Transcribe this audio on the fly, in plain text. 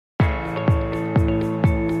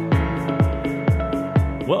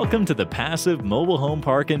Welcome to the Passive Mobile Home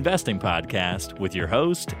Park Investing Podcast with your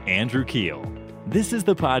host, Andrew Keel. This is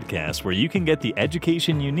the podcast where you can get the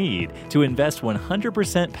education you need to invest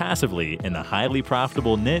 100% passively in the highly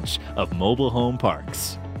profitable niche of mobile home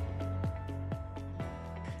parks.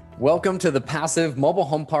 Welcome to the Passive Mobile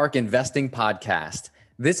Home Park Investing Podcast.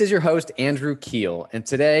 This is your host, Andrew Keel, and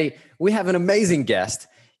today we have an amazing guest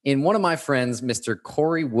in one of my friends, Mr.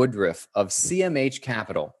 Corey Woodruff of CMH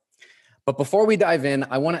Capital. But before we dive in,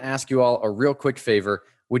 I want to ask you all a real quick favor.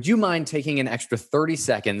 Would you mind taking an extra 30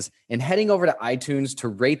 seconds and heading over to iTunes to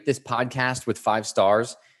rate this podcast with 5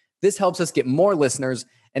 stars? This helps us get more listeners,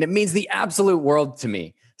 and it means the absolute world to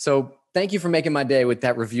me. So thank you for making my day with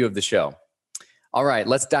that review of the show. All right,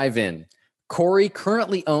 let's dive in. Corey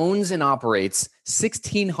currently owns and operates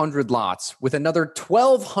 1,600 lots with another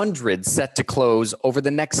 1,200 set to close over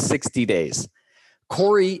the next 60 days.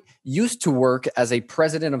 Corey used to work as a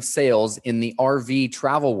president of sales in the RV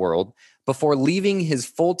travel world before leaving his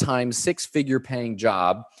full-time 6-figure paying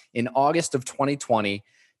job in August of 2020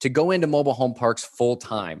 to go into mobile home parks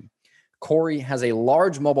full-time. Corey has a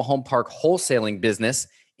large mobile home park wholesaling business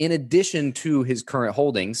in addition to his current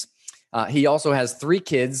holdings. He also has 3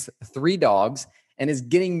 kids, 3 dogs, and is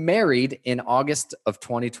getting married in August of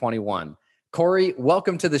 2021. Corey,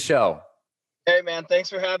 welcome to the show. Hey, man. Thanks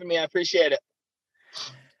for having me. I appreciate it.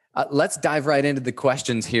 Let's dive right into the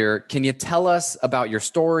questions here. Can you tell us about your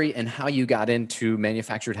story and how you got into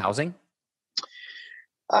manufactured housing?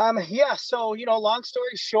 So, long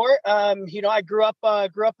story short, I grew up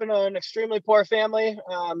in an extremely poor family.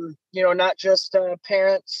 Not just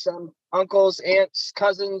parents, uncles, aunts,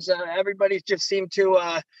 cousins, everybody just seemed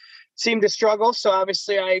to struggle. So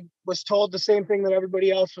obviously I was told the same thing that everybody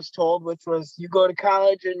else was told, which was you go to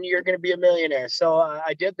college and you're going to be a millionaire. So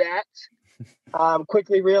I did that.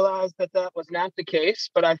 Quickly realized that was not the case,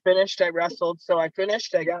 but I finished. I wrestled, so I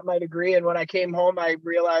finished. I got my degree, and when I came home, I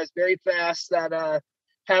realized very fast that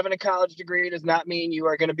having a college degree does not mean you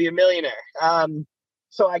are going to be a millionaire.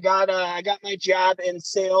 So I got my job in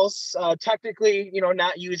sales, technically,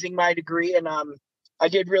 not using my degree, and I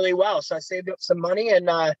did really well. So I saved up some money, and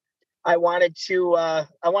I wanted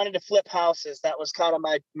to flip houses. That was kind of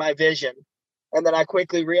my vision. And then I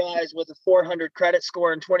quickly realized with a 400 credit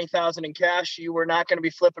score and 20,000 in cash, you were not going to be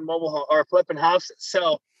flipping flipping houses.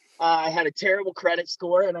 So I had a terrible credit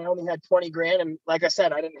score and I only had 20 grand. And like I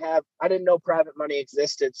said, I didn't know private money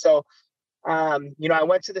existed. So, I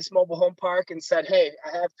went to this mobile home park and said, hey,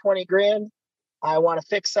 I have 20 grand. I want to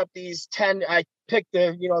fix up these 10. I picked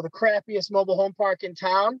the crappiest mobile home park in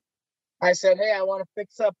town. I said, hey, I want to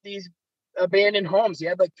fix up these abandoned homes. He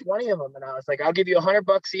had like 20 of them, and I was like, I'll give you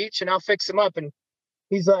 $100 each and I'll fix them up. And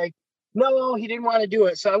he's like, no, he didn't want to do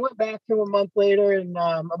it. So I went back to him a month later, and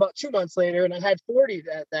about 2 months later, and I had 40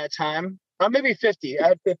 at that time, maybe 50. I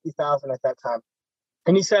had 50,000 at that time.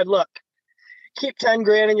 And he said, look, keep 10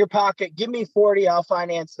 grand in your pocket, give me 40, I'll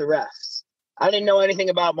finance the rest. I didn't know anything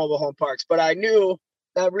about mobile home parks, but I knew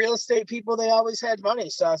that real estate people, they always had money.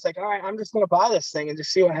 So I was like, all right, I'm just going to buy this thing and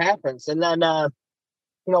just see what happens. And then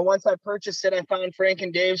once I purchased it, I found Frank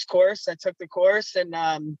and Dave's course. I took the course,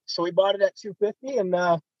 and so we bought it at $250,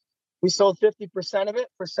 and we sold 50% of it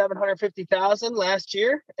for $750,000 last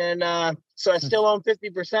year. And so I still own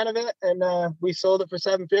 50% of it, and we sold it for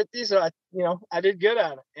 $750. So I did good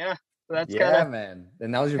on it. Yeah, so that's man.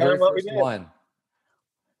 And that was your very first one.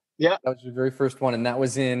 Yeah, that was your very first one, and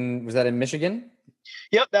was that in Michigan?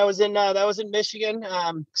 Yep, that was in Michigan.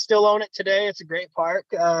 Still own it today. It's a great park.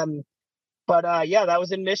 But that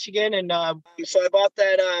was in Michigan. And so I bought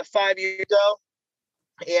that 5 years ago,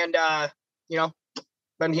 and,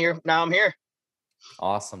 been here. Now I'm here.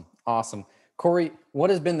 Awesome. Corey, what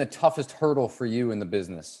has been the toughest hurdle for you in the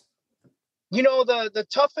business? The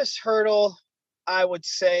toughest hurdle, I would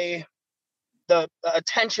say, the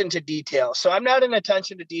attention to detail. So I'm not an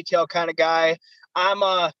attention to detail kind of guy. I'm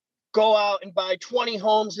a go out and buy 20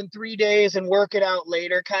 homes in 3 days and work it out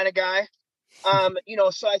later kind of guy.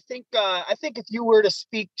 So I think if you were to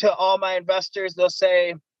speak to all my investors, they'll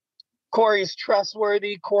say Corey's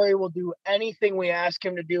trustworthy. Corey will do anything we ask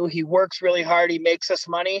him to do. He works really hard. He makes us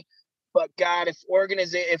money. But God,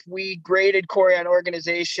 if we graded Corey on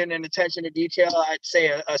organization and attention to detail, I'd say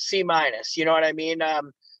a C-. You know what I mean?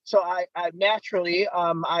 So I naturally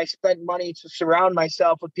I spend money to surround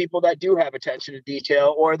myself with people that do have attention to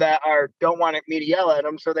detail, or that don't want me to yell at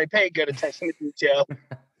them, so they pay good attention to detail.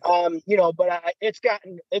 But it's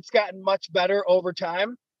gotten much better over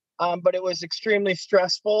time. But it was extremely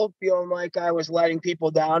stressful, feeling like I was letting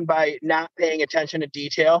people down by not paying attention to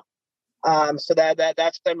detail. So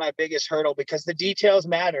that's been my biggest hurdle, because the details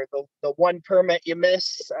matter. The one permit you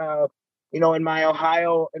miss, in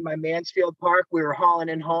my Mansfield Park, we were hauling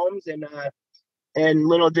in homes, and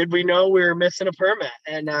little did we know we were missing a permit,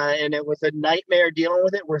 and it was a nightmare dealing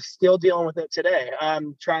with it. We're still dealing with it today.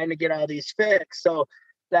 Trying to get all these fixed. So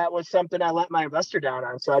that was something I let my investor down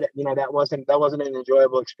on. So that wasn't an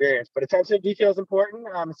enjoyable experience. But attention to detail is important.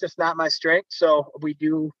 It's just not my strength. So we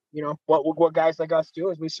do, what guys like us do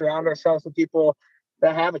is we surround ourselves with people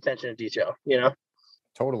that have attention to detail.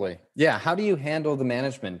 Totally. Yeah. How do you handle the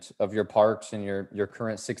management of your parks and your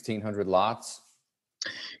current 1,600 lots?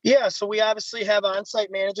 Yeah, so we obviously have on-site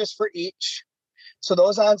managers for each. So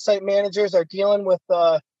those on-site managers are dealing with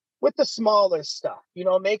the smaller stuff,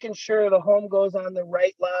 making sure the home goes on the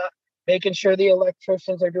right lot, making sure the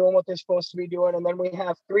electricians are doing what they're supposed to be doing. And then we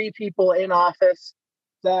have 3 people in office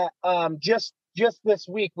that just this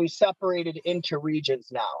week we separated into regions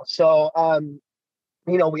now. So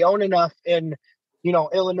we own enough in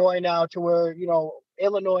Illinois now to where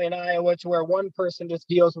Illinois and Iowa to where one person just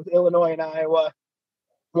deals with Illinois and Iowa.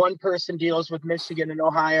 One person deals with Michigan and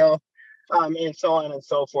Ohio, and so on and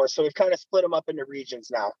so forth. So we've kind of split them up into regions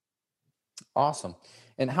now. Awesome.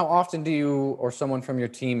 And how often do you or someone from your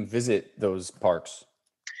team visit those parks?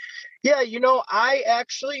 Yeah, I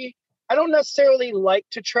don't necessarily like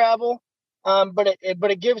to travel, but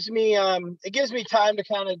it gives me time to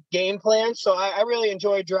kind of game plan. So I really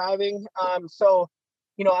enjoy driving. So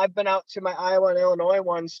I've been out to my Iowa and Illinois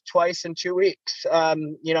ones twice in 2 weeks,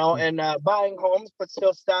 and buying homes, but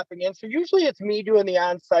still stopping in. So usually it's me doing the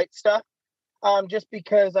on-site stuff, just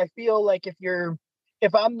because I feel like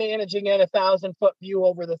if I'm managing at 1,000-foot view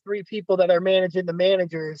over the 3 people that are managing the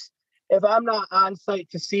managers, if I'm not on site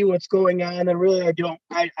to see what's going on, then really I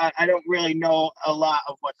don't really know a lot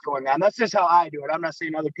of what's going on. That's just how I do it. I'm not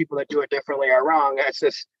saying other people that do it differently are wrong. It's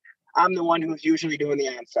just I'm the one who's usually doing the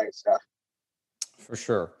on-site stuff. For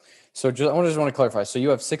sure. So I just want to clarify. So you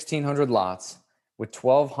have 1,600 lots with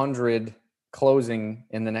 1,200 closing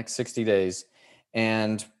in the next 60 days,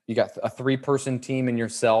 and you got a 3-person team and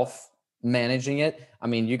yourself managing it. I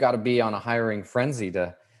mean, you got to be on a hiring frenzy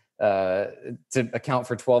to account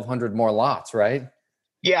for 1,200 more lots, right?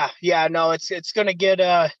 Yeah. No, it's gonna get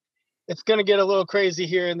a little crazy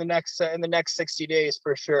here in the next 60 days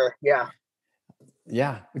for sure. Yeah.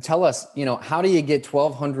 Yeah. Tell us, how do you get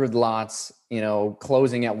 1,200 lots,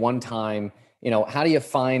 closing at one time? How do you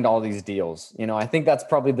find all these deals? I think that's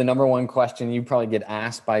probably the number one question you probably get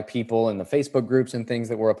asked by people in the Facebook groups and things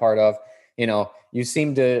that we're a part of. You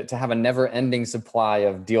seem to have a never ending supply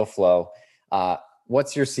of deal flow.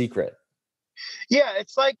 What's your secret? Yeah,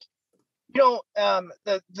 it's like, the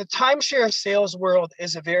timeshare sales world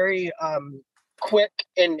is a very quick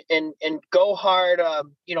and go hard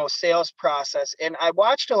sales process, and I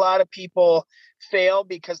watched a lot of people fail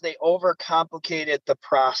because they overcomplicated the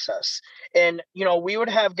process. And we would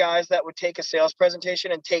have guys that would take a sales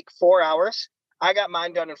presentation and take 4 hours. I got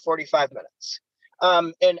mine done in 45 minutes,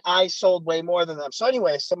 and I sold way more than them. So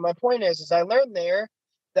anyway, so my point is I learned there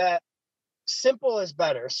that simple is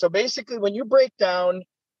better. So basically, when you break down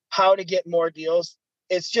how to get more deals,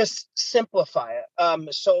 it's just simplify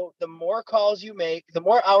it. So the more calls you make, the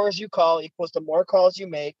more hours you call equals the more calls you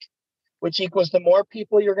make, which equals the more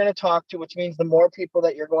people you're going to talk to, which means the more people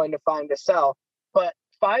that you're going to find to sell. But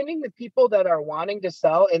finding the people that are wanting to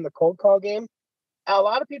sell in the cold call game, a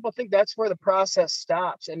lot of people think that's where the process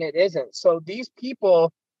stops, and it isn't. So these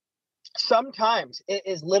people, sometimes it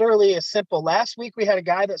is literally as simple. Last week, we had a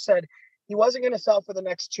guy that said he wasn't going to sell for the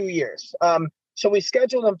next 2 years. So we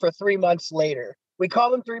scheduled him for 3 months later. We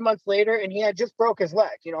called him 3 months later, and he had just broke his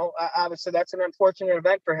leg. Obviously that's an unfortunate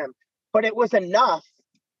event for him, but it was enough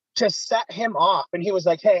to set him off. And he was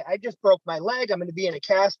like, hey, I just broke my leg. I'm going to be in a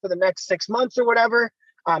cast for the next 6 months or whatever.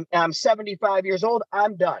 I'm 75 years old.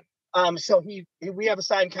 I'm done. So we have a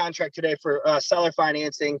signed contract today for seller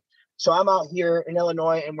financing. So I'm out here in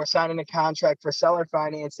Illinois, and we're signing a contract for seller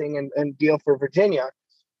financing and deal for Virginia.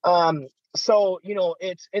 So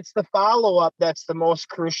it's the follow-up that's the most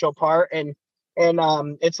crucial part. And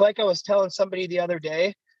it's like I was telling somebody the other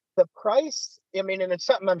day, the price, and it's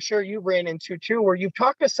something I'm sure you ran into too, where you've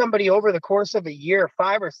talked to somebody over the course of a year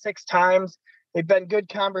 5 or 6 times. They've been good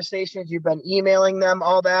conversations. You've been emailing them,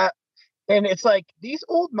 all that. And it's like these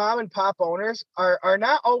old mom and pop owners are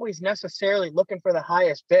not always necessarily looking for the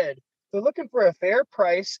highest bid. They're looking for a fair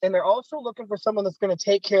price, and they're also looking for someone that's going to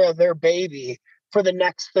take care of their baby for the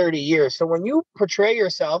next 30 years. So when you portray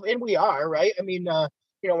yourself, and we are, right? We're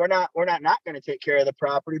not going to take care of the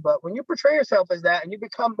property, but when you portray yourself as that and you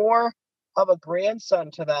become more of a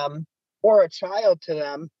grandson to them or a child to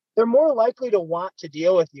them, they're more likely to want to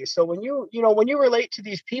deal with you. So when you relate to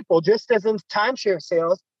these people, just as in timeshare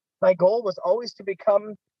sales, my goal was always to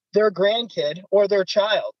become their grandkid or their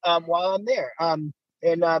child while I'm there. And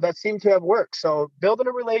that seemed to have worked. So building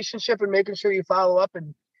a relationship and making sure you follow up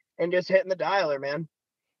and just hitting the dialer, man.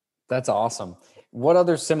 That's awesome. What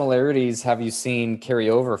other similarities have you seen carry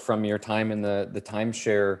over from your time in the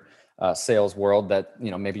timeshare sales world that,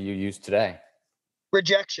 maybe you use today?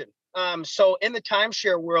 Rejection. So in the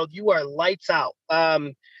timeshare world, you are lights out.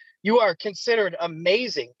 You are considered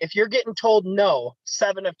amazing if you're getting told no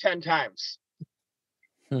 7 of 10 times.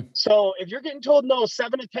 So if you're getting told no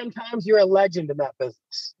 7 to 10 times, you're a legend in that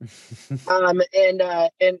business. And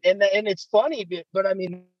it's funny, but I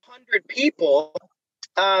mean, 100 people,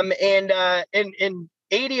 and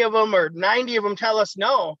 80 of them or 90 of them tell us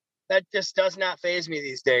no. That just does not faze me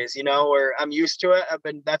these days, or I'm used to it.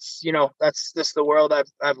 That's just the world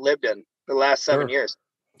I've lived in the last 7 years.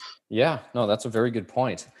 Yeah, no, that's a very good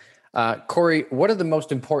point. Corey, what are the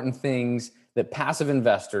most important things that passive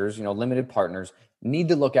investors, limited partners, need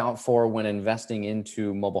to look out for when investing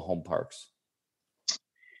into mobile home parks?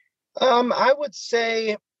 I would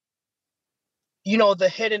say,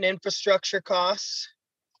 the hidden infrastructure costs.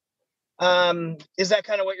 Is that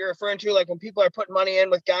kind of what you're referring to? Like when people are putting money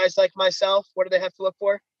in with guys like myself, what do they have to look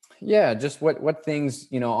for? Yeah, just what things,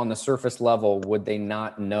 on the surface level would they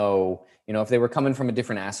not know, if they were coming from a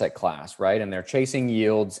different asset class, right? And they're chasing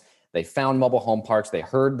yields, they found mobile home parks, they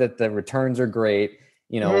heard that the returns are great,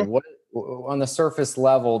 what on the surface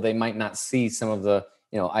level, they might not see some of the,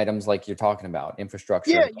 items like you're talking about,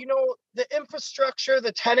 infrastructure. Yeah, the infrastructure,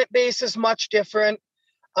 the tenant base is much different.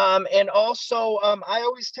 And also, I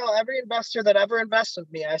always tell every investor that ever invests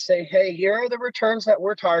with me, I say, hey, here are the returns that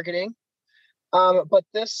we're targeting. But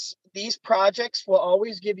these projects will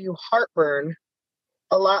always give you heartburn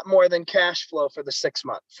a lot more than cash flow for the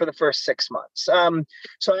first 6 months.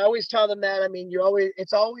 So I always tell them that. I mean,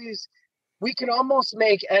 we can almost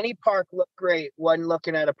make any park look great when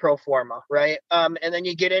looking at a pro forma, right? And then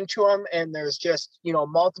you get into them and there's just,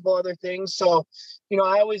 multiple other things. So,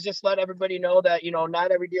 I always just let everybody know that,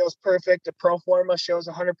 not every deal is perfect. A pro forma shows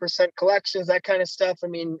 100% collections, that kind of stuff. I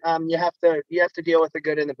mean, you have to deal with the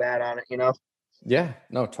good and the bad on it, Yeah,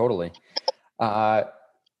 no, totally.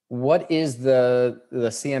 What is the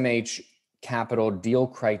CMH Capital deal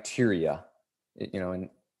criteria, and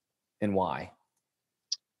why?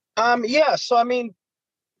 Yeah. So, I mean,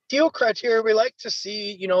 deal criteria, we like to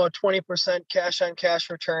see, a 20% cash on cash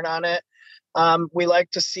return on it. We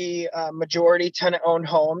like to see majority tenant owned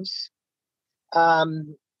homes.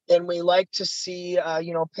 And we like to see,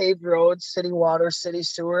 paved roads, city water, city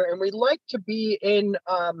sewer, and we like to be in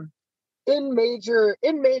major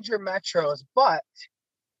metros. But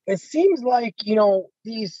it seems like,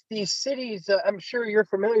 these cities, I'm sure you're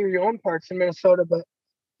familiar, your own parts in Minnesota, but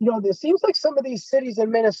it seems like some of these cities in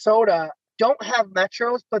Minnesota don't have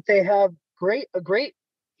metros, but they have a great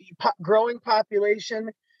growing population.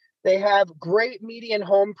 They have great median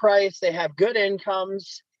home price. They have good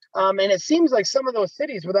incomes. And it seems like some of those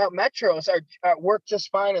cities without metros are work just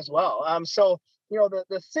fine as well. So,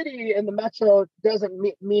 the city and the metro doesn't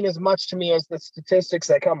mean as much to me as the statistics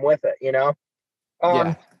that come with it, Yeah.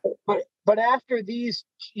 But after these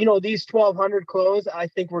 1,200 close, I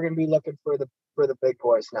think we're going to be looking for the big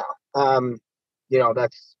boys now.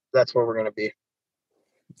 That's where we're going to be.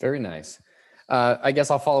 Very nice. I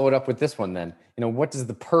guess I'll follow it up with this one then. What does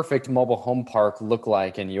the perfect mobile home park look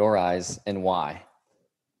like in your eyes and why?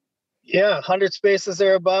 Yeah, 100 spaces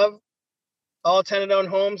or above, all tenant owned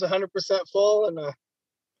homes, 100% full, and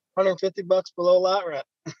 $150 below lot rent.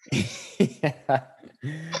 Yeah.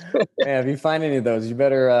 Man, if you find any of those, you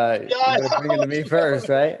better bring them to me first,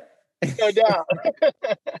 right? No doubt.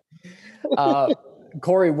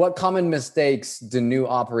 Corey, what common mistakes do new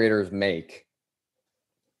operators make?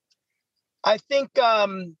 I think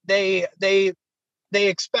they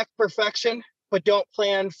expect perfection, but don't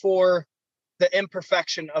plan for the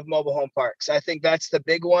imperfection of mobile home parks. I think that's the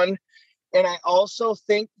big one. And I also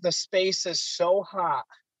think the space is so hot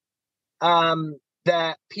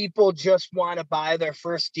that people just want to buy their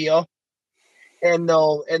first deal, and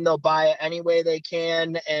they'll buy it any way they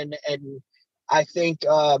can. And I think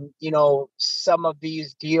some of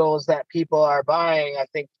these deals that people are buying, I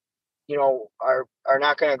think are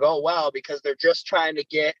not going to go well because they're just trying to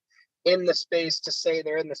get in the space to say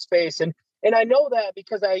they're in the space. And I know that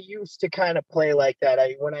because I used to kind of play like that.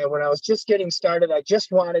 When I was just getting started, I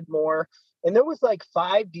just wanted more. And there was like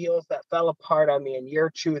 5 deals that fell apart on me in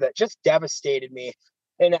year 2 that just devastated me.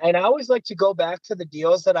 And I always like to go back to the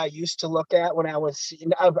deals that I used to look at when I was,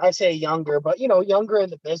 I say younger, but younger in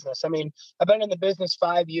the business. I mean, I've been in the business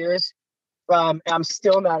 5 years. I'm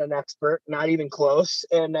still not an expert, not even close.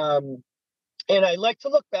 And And I like to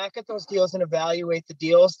look back at those deals and evaluate the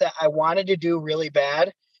deals that I wanted to do really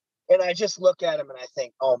bad. And I just look at them and I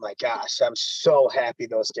think, oh my gosh, I'm so happy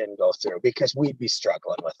those didn't go through because we'd be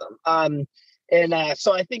struggling with them.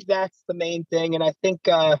 So I think that's the main thing. And I think,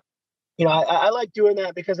 I like doing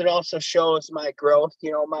that because it also shows my growth.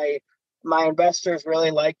 My investors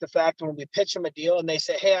really like the fact when we pitch them a deal and they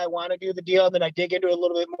say, hey, I want to do the deal. And then I dig into it a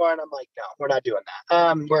little bit more and I'm like, no, we're not doing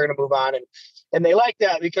that. We're going to move on. And they like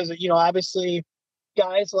that because, obviously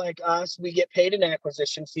guys like us, we get paid an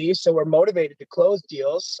acquisition fee. So we're motivated to close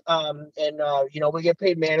deals. We get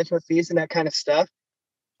paid management fees and that kind of stuff.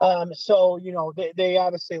 They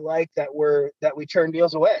obviously like that we turn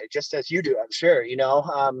deals away just as you do, I'm sure,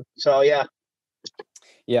 Yeah.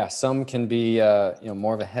 Yeah, some can be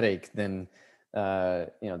more of a headache than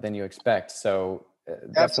than you expect. So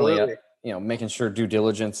definitely, Absolutely. making sure due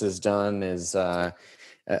diligence is done is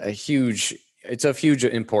it's of huge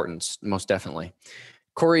importance, most definitely.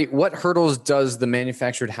 Corey, what hurdles does the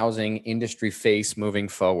manufactured housing industry face moving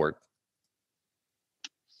forward?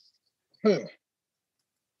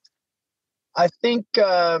 I think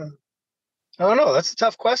I don't know. That's a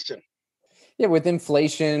tough question. Yeah, with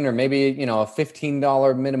inflation or maybe, a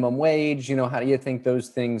 $15 minimum wage, how do you think those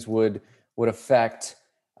things would affect,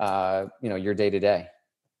 your day to day?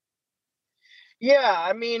 Yeah,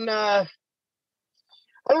 I mean, I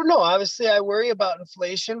don't know. Obviously, I worry about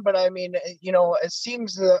inflation, but I mean, it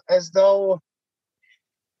seems as though,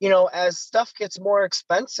 as stuff gets more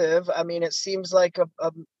expensive, I mean, it seems like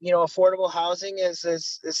affordable housing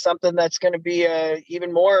is something that's going to be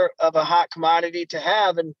even more of a hot commodity to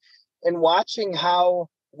have, and watching how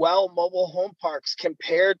well mobile home parks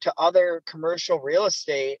compared to other commercial real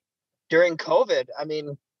estate during COVID. I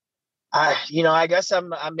mean, I guess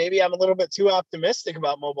maybe I'm a little bit too optimistic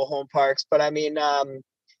about mobile home parks, but I mean,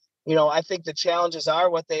 I think the challenges are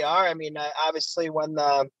what they are. I mean, obviously when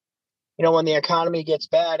the economy gets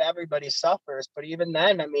bad, everybody suffers. But even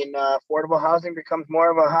then, I mean, affordable housing becomes more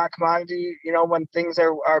of a hot commodity, when things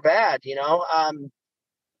are bad,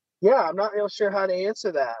 Yeah, I'm not real sure how to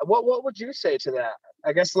answer that. What would you say to that?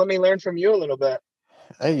 I guess let me learn from you a little bit.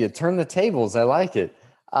 Hey, you turn the tables. I like it.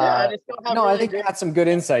 Yeah, I just don't have No, I really think you good. got some good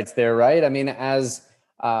insights there, right? I mean, as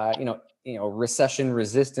recession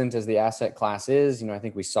resistant as the asset class is, I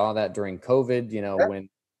think we saw that during COVID. Yeah,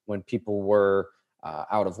 When people were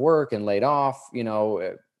out of work and laid off,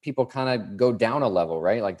 people kind of go down a level,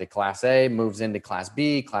 right? Like the Class A moves into Class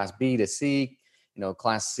B to C,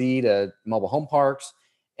 Class C to mobile home parks,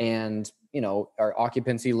 and our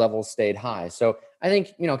occupancy levels stayed high. So I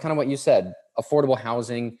think kind of what you said, affordable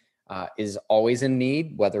housing is always in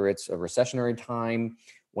need, whether it's a recessionary time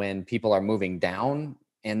when people are moving down,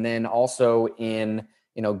 and then also in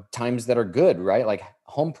times that are good, right? Like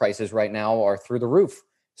home prices right now are through the roof,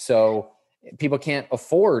 so people can't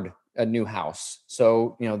afford a new house.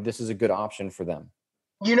 So this is a good option for them.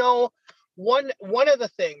 One of the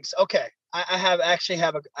things. Okay, I have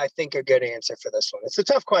I think a good answer for this one. It's a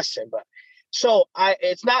tough question, but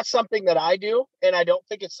it's not something that I do, and I don't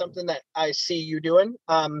think it's something that I see you doing.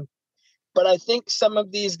 But I think some of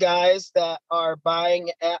these guys that are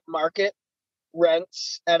buying at market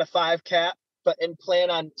rents at a 5 cap, and plan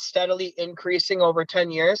on steadily increasing over 10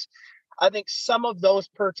 years, I think some of those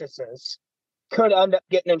purchases could end up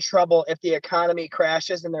getting in trouble if the economy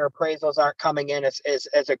crashes and their appraisals aren't coming in as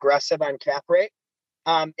aggressive on cap rate,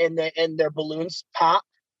 and their balloons pop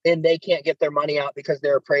and they can't get their money out because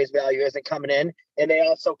their appraised value isn't coming in, and they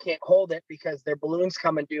also can't hold it because their balloons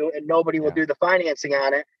coming due and nobody will do the financing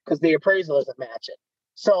on it because the appraisal isn't matching.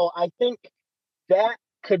 So I think that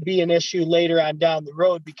could be an issue later on down the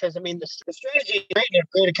road, because I mean the strategy is great in a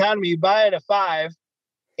great economy. You buy at a 5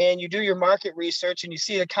 and you do your market research and you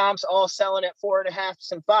see the comps all selling at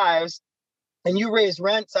 4.5s and 5s, and you raise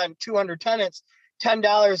rents on 200 tenants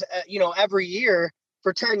 $10 every year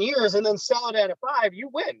for 10 years and then sell it at a 5, you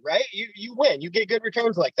win, right? You win. You get good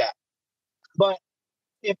returns like that. But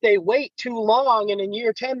if they wait too long and in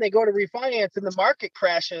year 10 they go to refinance and the market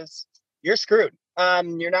crashes, you're screwed.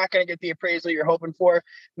 You're not going to get the appraisal you're hoping for.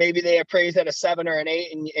 Maybe they appraise at a 7 or an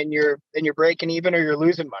 8 and you're breaking even, or you're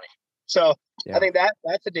losing money. So I think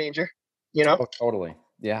that's a danger, Oh, totally.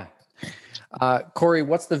 Yeah. Corey,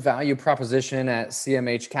 what's the value proposition at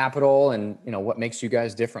CMH Capital, and what makes you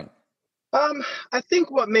guys different? I think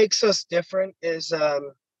what makes us different is I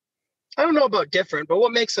don't know about different, but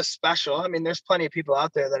what makes us special. I mean, there's plenty of people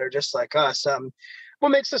out there that are just like us. What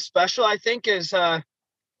makes us special, I think, is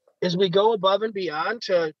we go above and beyond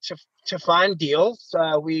to find deals.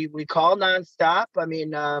 We call nonstop. I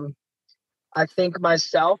mean, I think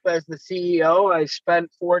myself as the CEO, I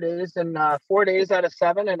spent 4 days and 4 days out of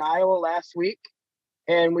 7 in Iowa last week,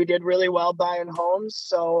 and we did really well buying homes.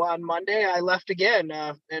 So on Monday, I left again,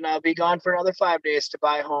 and I'll be gone for another 5 days to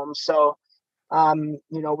buy homes. So,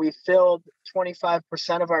 we filled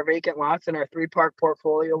 25% of our vacant lots in our 3-park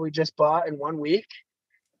portfolio we just bought in 1 week.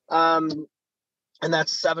 And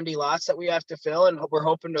that's 70 lots that we have to fill, and we're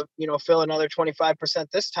hoping to, fill another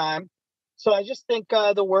 25% this time. So I just think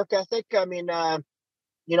the work ethic, my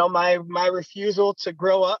refusal to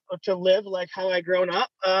grow up, to live like how I grown up,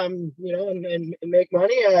 and make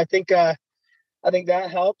money. I think that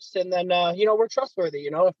helps. And then, we're trustworthy.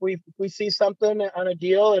 If we see something on a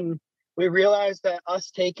deal and we realize that us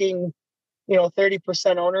taking,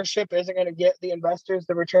 30% ownership isn't going to get the investors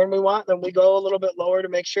the return we want, then we go a little bit lower to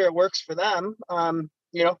make sure it works for them. I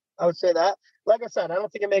would say that. Like I said, I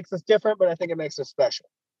don't think it makes us different, but I think it makes us special.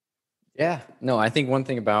 Yeah, no, I think one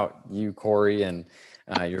thing about you, Corey, and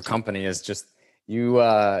your company is just you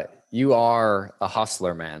are a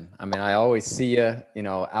hustler, man. I mean, I always see you,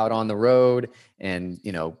 out on the road and,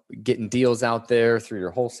 getting deals out there through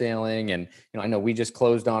your wholesaling. And, I know we just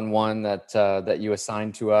closed on one that you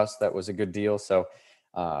assigned to us. That was a good deal. So,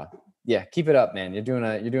 yeah, keep it up, man. You're doing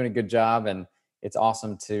a good job, and it's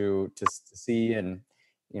awesome to see and,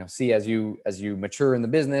 see as you mature in the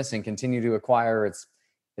business and continue to acquire. It's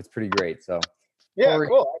pretty great. So yeah, Corey,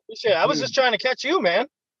 cool. I appreciate it. I was just trying to catch you, man.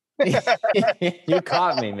 You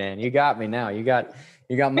caught me, man. You got me now. You got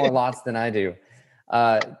more lots than I do.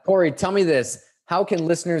 Corey, tell me this. How can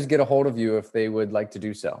listeners get a hold of you if they would like to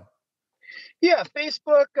do so? Yeah,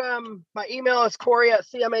 Facebook. My email is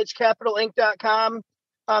Corey@cmhcapitalinc.com.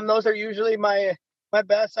 Those are usually my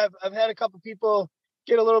best. I've had a couple people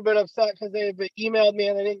get a little bit upset because they've emailed me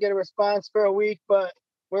and they didn't get a response for a week, but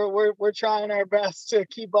we're trying our best to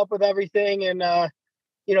keep up with everything. And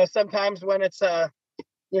sometimes when it's an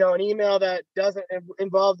email that doesn't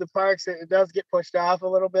involve the parks, it does get pushed off a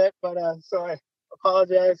little bit. But so I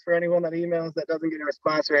apologize for anyone that emails that doesn't get a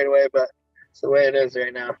response right away, but it's the way it is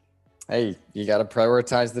right now. Hey, you got to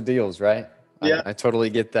prioritize the deals, right? Yeah. I totally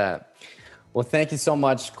get that. Well, thank you so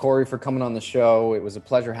much, Corey, for coming on the show. It was a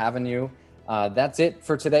pleasure having you. That's it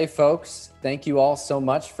for today, folks. Thank you all so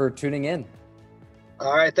much for tuning in.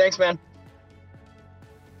 All right. Thanks, man.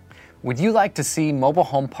 Would you like to see mobile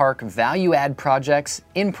home park value add projects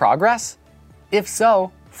in progress? If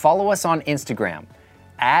so, follow us on Instagram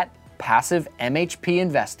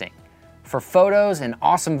 @PassiveMHPinvesting for photos and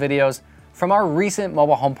awesome videos from our recent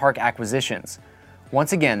mobile home park acquisitions.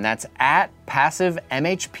 Once again, that's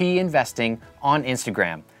 @PassiveMHPinvesting on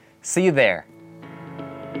Instagram. See you there.